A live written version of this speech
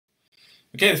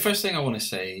Okay, the first thing I want to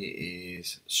say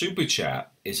is Super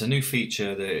Chat is a new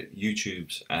feature that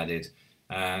YouTube's added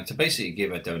to basically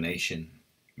give a donation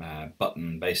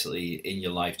button basically in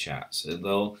your live chats.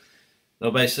 So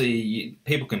they'll basically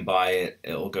people can buy it.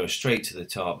 It'll go straight to the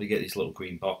top. You get these little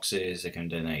green boxes. They can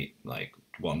donate like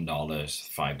 $1,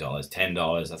 $5,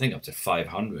 $10. I think up to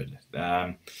 500.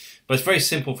 But it's very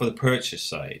simple for the purchase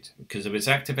side because if it's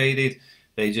activated,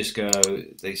 they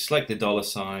select the dollar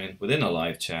sign within a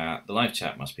live chat. The live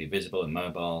chat must be visible in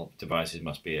mobile devices,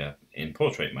 must be in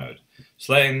portrait mode.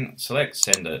 Select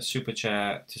send a super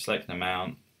chat to select an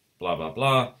amount, blah blah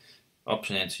blah.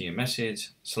 Option enter your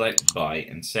message, select buy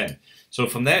and send. So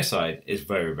from their side, it's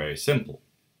very, very simple.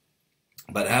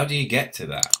 But how do you get to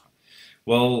that?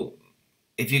 Well,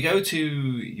 if you go to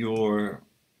your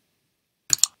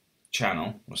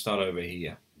channel, we'll start over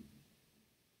here.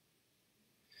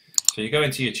 So you go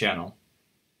into your channel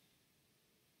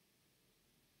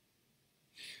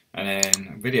and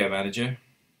then video manager,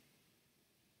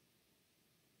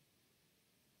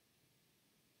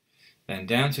 then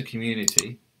down to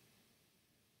community.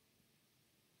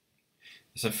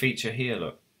 There's a feature here,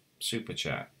 look, super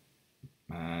chat,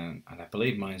 and I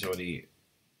believe mine's already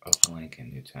open link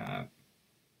in new tab.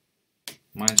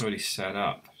 Mine's already set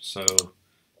up, so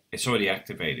it's already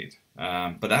activated.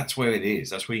 But that's where it is.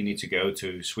 That's where you need to go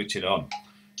to switch it on.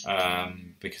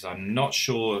 Because I'm not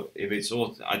sure if it's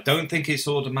I don't think it's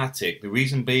automatic. The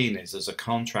reason being is there's a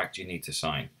contract you need to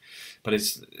sign, but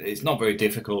it's not very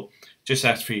difficult. Just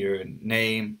ask for your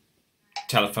name,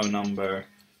 telephone number,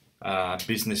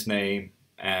 business name,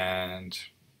 and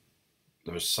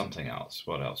there was something else.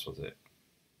 What else was it?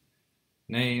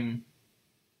 Name.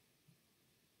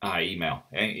 Email.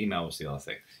 Email was the other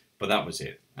thing. But that was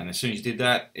it. And as soon as you did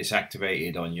that, it's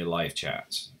activated on your live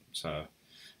chats. So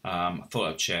I thought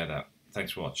I'd share that.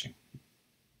 Thanks for watching.